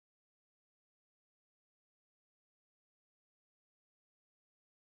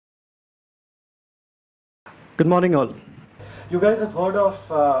Good morning, all. You guys have heard of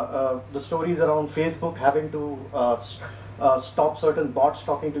the stories around Facebook having to stop certain bots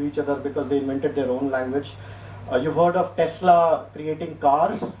talking to each other because they invented their own language. You've heard of Tesla creating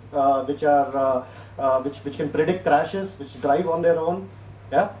cars which can predict crashes, which drive on their own.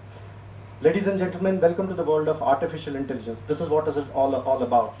 Yeah. Ladies and gentlemen, welcome to the world of artificial intelligence. This is what is it all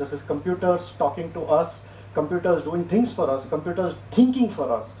about. This is computers talking to us, computers doing things for us, computers thinking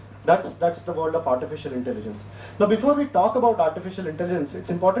for us. That's the world of artificial intelligence. Now, before we talk about artificial intelligence, it's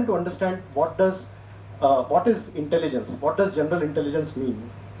important to understand what is intelligence? What does general intelligence mean?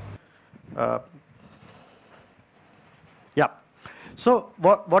 Yeah. So,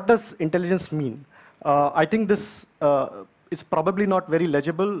 what does intelligence mean? I think this is probably not very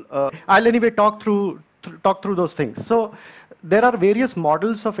legible. I'll anyway talk through those things. So, there are various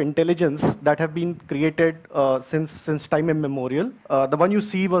models of intelligence that have been created since time immemorial. The one you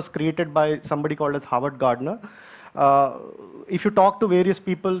see was created by somebody called as Howard Gardner. If you talk to various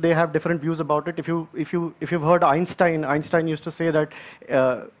people, they have different views about it. If you've heard Einstein used to say that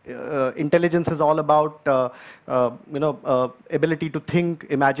intelligence is all about ability to think,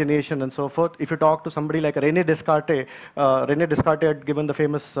 imagination, and so forth. If you talk to somebody like René Descartes had given the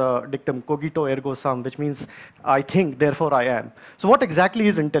famous dictum "cogito ergo sum," which means I think, therefore I am. So what exactly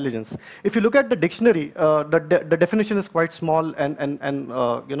is intelligence? If you look at the dictionary, the definition is quite small and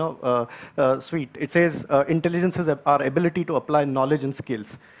sweet. It says intelligence is our ability to apply knowledge and skills.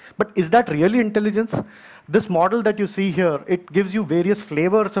 But is that really intelligence? This model that you see here, it gives you various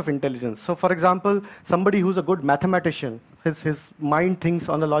flavors of intelligence. So for example, somebody who's a good mathematician, his mind thinks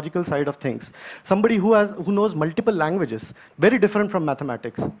on the logical side of things. Somebody who knows multiple languages, very different from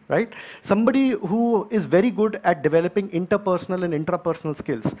mathematics, right? Somebody who is very good at developing interpersonal and intrapersonal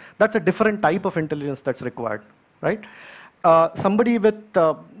skills. That's a different type of intelligence that's required, right? Somebody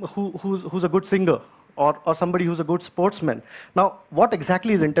who's a good singer, or somebody who's a good sportsman. Now, what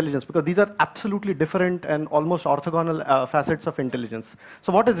exactly is intelligence? Because these are absolutely different and almost orthogonal facets of intelligence.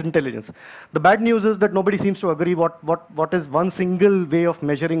 So what is intelligence? The bad news is that nobody seems to agree what is one single way of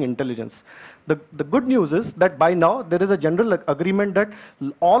measuring intelligence. The good news is that by now, there is a general agreement that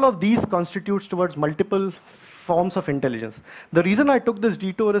all of these constitutes towards multiple forms of intelligence. The reason I took this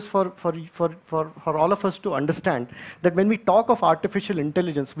detour is for all of us to understand that when we talk of artificial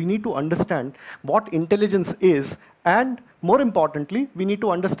intelligence, we need to understand what intelligence is, and more importantly, we need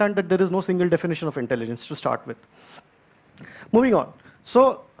to understand that there is no single definition of intelligence to start with. Moving on.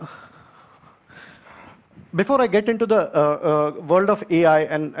 So, before I get into the world of AI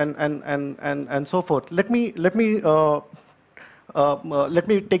and so forth, let me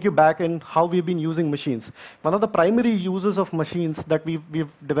take you back in how we've been using machines. One of the primary uses of machines that we've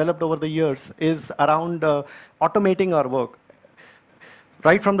developed over the years is around automating our work.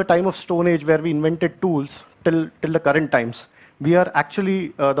 Right from the time of Stone Age, where we invented tools, till the current times, we are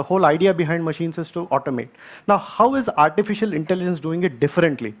actually, the whole idea behind machines is to automate. Now, how is artificial intelligence doing it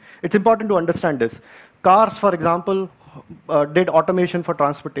differently? It's important to understand this. Cars, for example, did automation for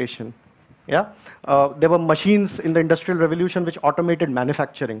transportation. Yeah, there were machines in the Industrial Revolution which automated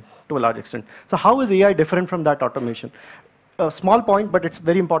manufacturing to a large extent. So how is AI different from that automation? A small point, but it's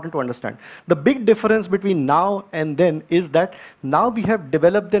very important to understand. The big difference between now and then is that now we have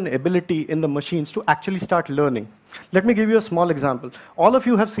developed an ability in the machines to actually start learning. Let me give you a small example. All of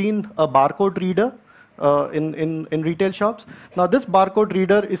you have seen a barcode reader in retail shops. Now this barcode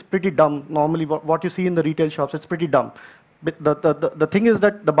reader is pretty dumb. Normally what you see in the retail shops, it's pretty dumb. But the thing is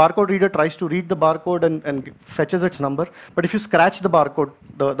that the barcode reader tries to read the barcode and fetches its number. But if you scratch the barcode,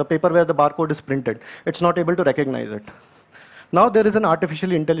 the paper where the barcode is printed, it's not able to recognize it. Now there is an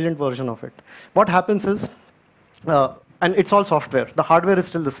artificially intelligent version of it. What happens is, and it's all software. The hardware is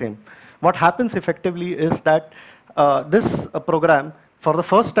still the same. What happens effectively is that this program, for the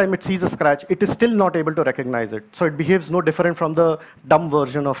first time it sees a scratch, it is still not able to recognize it. So it behaves no different from the dumbed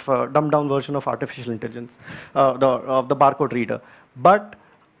down version of artificial intelligence, of the barcode reader. But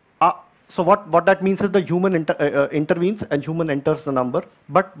so what that means is the human intervenes and human enters the number.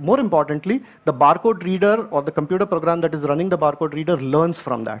 But more importantly, the barcode reader or the computer program that is running the barcode reader learns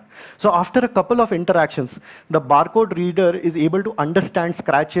from that. So after a couple of interactions, the barcode reader is able to understand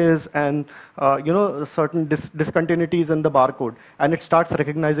scratches and certain discontinuities in the barcode, and it starts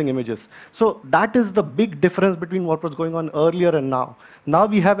recognizing images. So that is the big difference between what was going on earlier and now. Now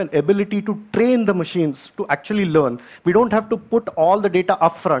we have an ability to train the machines to actually learn. We don't have to put all the data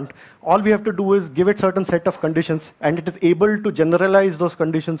up front. All we have to do is give it certain set of conditions, and it is able to generalize those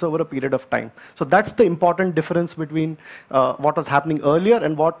conditions over a period of time. So that's the important difference between what was happening earlier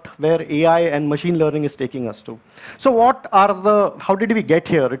and where AI and machine learning is taking us to. So how did we get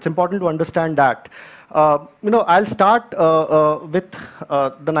here? It's important to understand that. I'll start with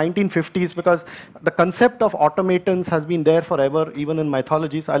the 1950s because the concept of automatons has been there forever, even in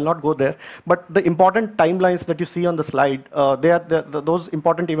mythologies. I'll not go there. But the important timelines that you see on the slide, those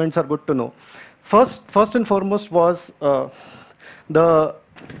important events are good to know. First and foremost was the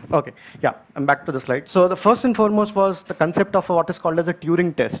Okay, yeah, I'm back to the slide. So the first and foremost was the concept of what is called as a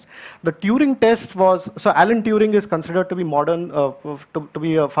Turing test. The Turing test was, so Alan Turing is considered to be modern, to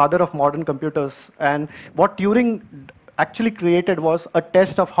be a father of modern computers. And what Turing actually created was a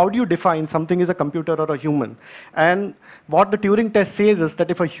test of how do you define something is a computer or a human. And what the Turing test says is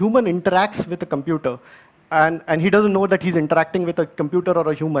that if a human interacts with a computer, and he doesn't know that he's interacting with a computer or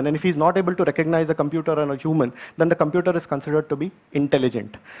a human, and if he's not able to recognize a computer and a human, then the computer is considered to be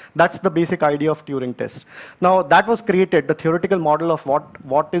intelligent. That's the basic idea of Turing test. Now, that was created, the theoretical model of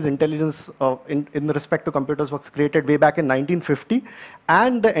what is intelligence in respect to computers was created way back in 1950,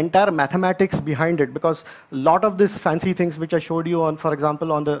 and the entire mathematics behind it, because a lot of these fancy things which I showed you on, for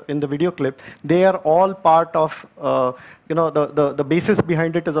example, in the video clip, they are all part of the basis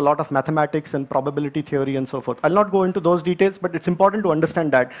behind it is a lot of mathematics and probability theory and so forth. I'll not go into those details, but it's important to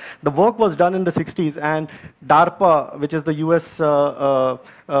understand that the work was done in the 60s, and DARPA, which is the US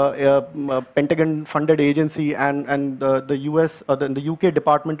Pentagon-funded agency, and the US, the UK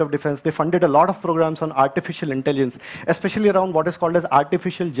Department of Defense, they funded a lot of programs on artificial intelligence, especially around what is called as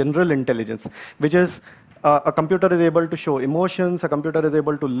artificial general intelligence, which is a computer is able to show emotions, a computer is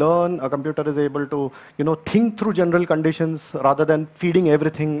able to learn, a computer is able to think through general conditions rather than feeding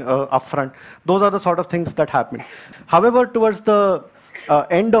everything upfront. Those are the sort of things that happen. However, towards the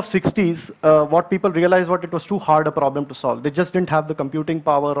end of 60s, what people realized was it was too hard a problem to solve. They just didn't have the computing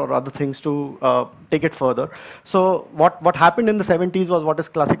power or other things to take it further. So what happened in the 70s was what is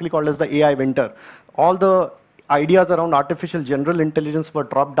classically called as the AI winter. All the ideas around artificial general intelligence were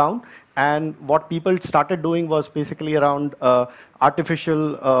dropped down, and what people started doing was basically around applied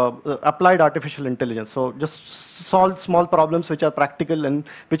artificial intelligence. So just solve small problems which are practical and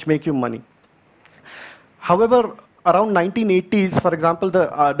which make you money. However, around 1980s, for example,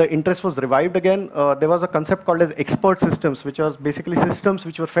 the interest was revived again. There was a concept called as expert systems, which was basically systems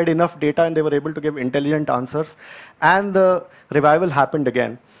which were fed enough data and they were able to give intelligent answers, and the revival happened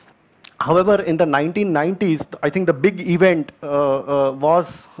again. However, in the 1990s, I think the big event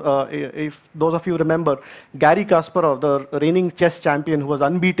was, if those of you remember, Garry Kasparov, the reigning chess champion who was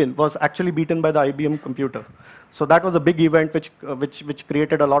unbeaten, was actually beaten by the IBM computer. So that was a big event which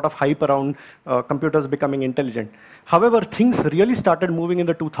created a lot of hype around computers becoming intelligent. However, things really started moving in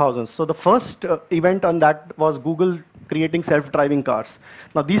the 2000s. So the first event on that was Google creating self-driving cars.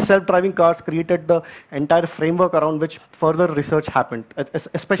 Now, these self-driving cars created the entire framework around which further research happened,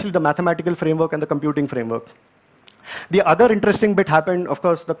 especially the mathematical framework and the computing framework. The other interesting bit happened, of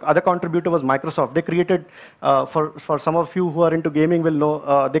course, the other contributor was Microsoft. They created, for some of you who are into gaming will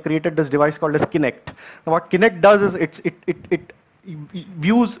know, they created this device called as Kinect. Now, what Kinect does is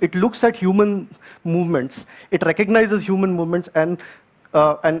it looks at human movements, it recognizes human movements and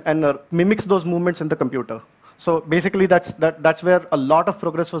mimics those movements in the computer. So basically, that's where a lot of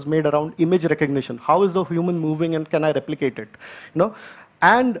progress was made around image recognition. How is the human moving, and can I replicate it?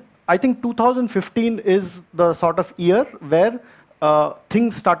 And I think 2015 is the sort of year where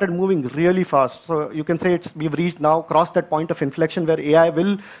things started moving really fast. So you can say we've reached now, crossed that point of inflection where AI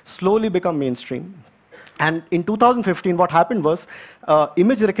will slowly become mainstream. And in 2015, what happened was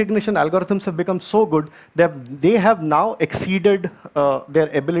image recognition algorithms have become so good that they have now exceeded their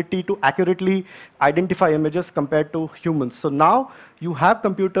ability to accurately identify images compared to humans. So now you have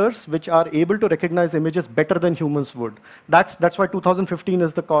computers which are able to recognize images better than humans would. That's why 2015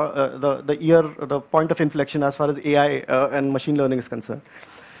 is the year, the point of inflection as far as AI and machine learning is concerned.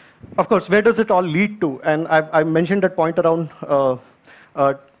 Of course, where does it all lead to? And I mentioned that point around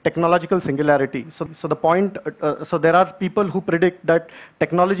technological singularity. So the point, so there are people who predict that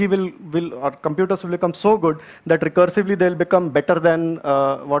technology or computers will become so good that recursively they'll become better than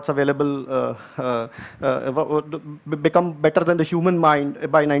what's available, become better than the human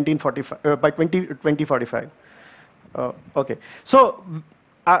mind by 2045. Okay, so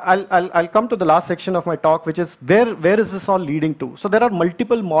I'll come to the last section of my talk, which is where is this all leading to? So there are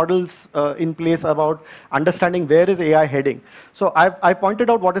multiple models in place about understanding where is AI heading. So I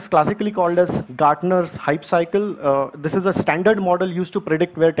pointed out what is classically called as Gartner's hype cycle. This is a standard model used to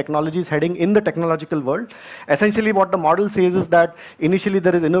predict where technology is heading in the technological world. Essentially, what the model says is that initially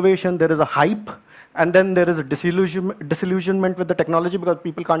there is innovation, there is a hype, And then there is a disillusionment with the technology because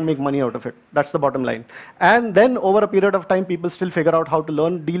people can't make money out of it. That's the bottom line. And then over a period of time, people still figure out how to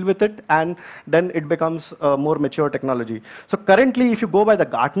learn, deal with it, and then it becomes a more mature technology. So currently, if you go by the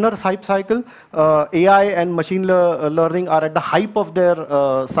Gartner's hype cycle, AI and machine learning are at the hype of their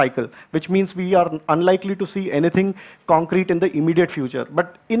cycle, which means we are unlikely to see anything concrete in the immediate future.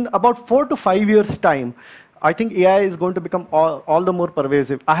 But in about 4 to 5 years' time, I think AI is going to become all the more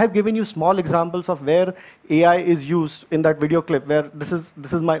pervasive. I have given you small examples of where AI is used in that video clip, where this is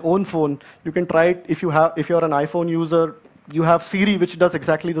my own phone. You can try it if you're an iPhone user. You have Siri, which does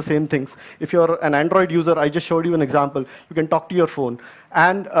exactly the same things. If you're an Android user, I just showed you an example. You can talk to your phone.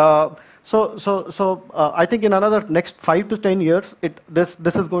 And I think in another next 5 to 10 years,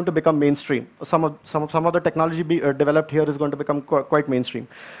 this is going to become mainstream. Some of the technology developed here is going to become quite mainstream.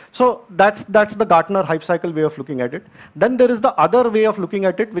 So that's the Gartner hype cycle way of looking at it. Then there is the other way of looking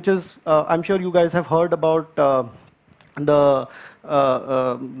at it, which is I'm sure you guys have heard about the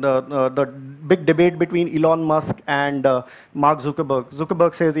big debate between Elon Musk and Mark Zuckerberg.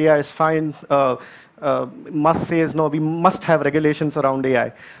 Zuckerberg says AI is fine. Musk says, no, we must have regulations around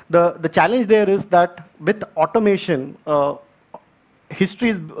AI. The challenge there is that with automation,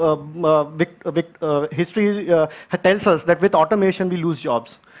 history tells us that with automation, we lose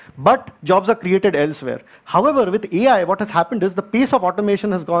jobs. But jobs are created elsewhere. However, with AI, what has happened is the pace of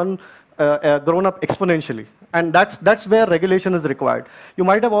automation has grown up exponentially. And that's where regulation is required. You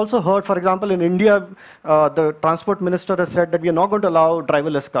might have also heard, for example, in India, the transport minister has said that we are not going to allow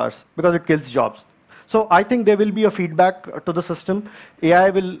driverless cars because it kills jobs. So I think there will be a feedback to the system. AI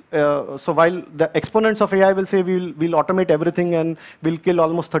will, so while the exponents of AI will say we'll automate everything and we'll kill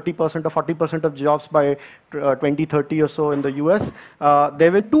almost 30% or 40% of jobs by 2030 or so in the US, there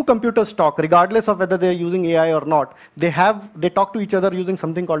will two computers talk, regardless of whether they're using AI or not. They talk to each other using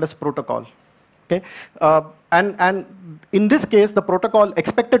something called as protocol. Okay? And in this case, the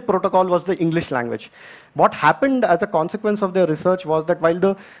expected protocol was the English language. What happened as a consequence of their research was that while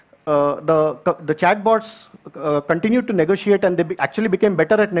the chatbots continued to negotiate and they actually became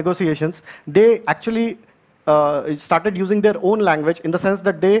better at negotiations, they actually started using their own language in the sense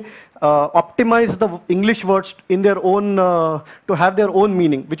that they optimized the English words in their own, to have their own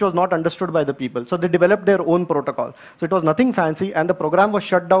meaning, which was not understood by the people. So they developed their own protocol. So it was nothing fancy, and the program was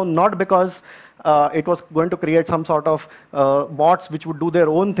shut down not because it was going to create some sort of bots which would do their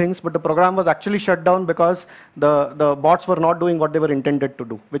own things, but the program was actually shut down because the bots were not doing what they were intended to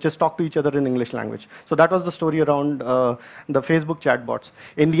do, which is talk to each other in English language. So that was the story around the Facebook chatbots.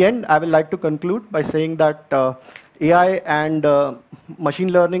 In the end, I would like to conclude by saying that AI and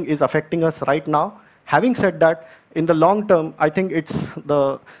machine learning is affecting us right now. Having said that, in the long term, I think it's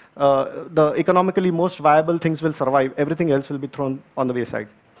the economically most viable things will survive. Everything else will be thrown on the wayside.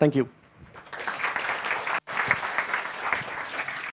 Thank you.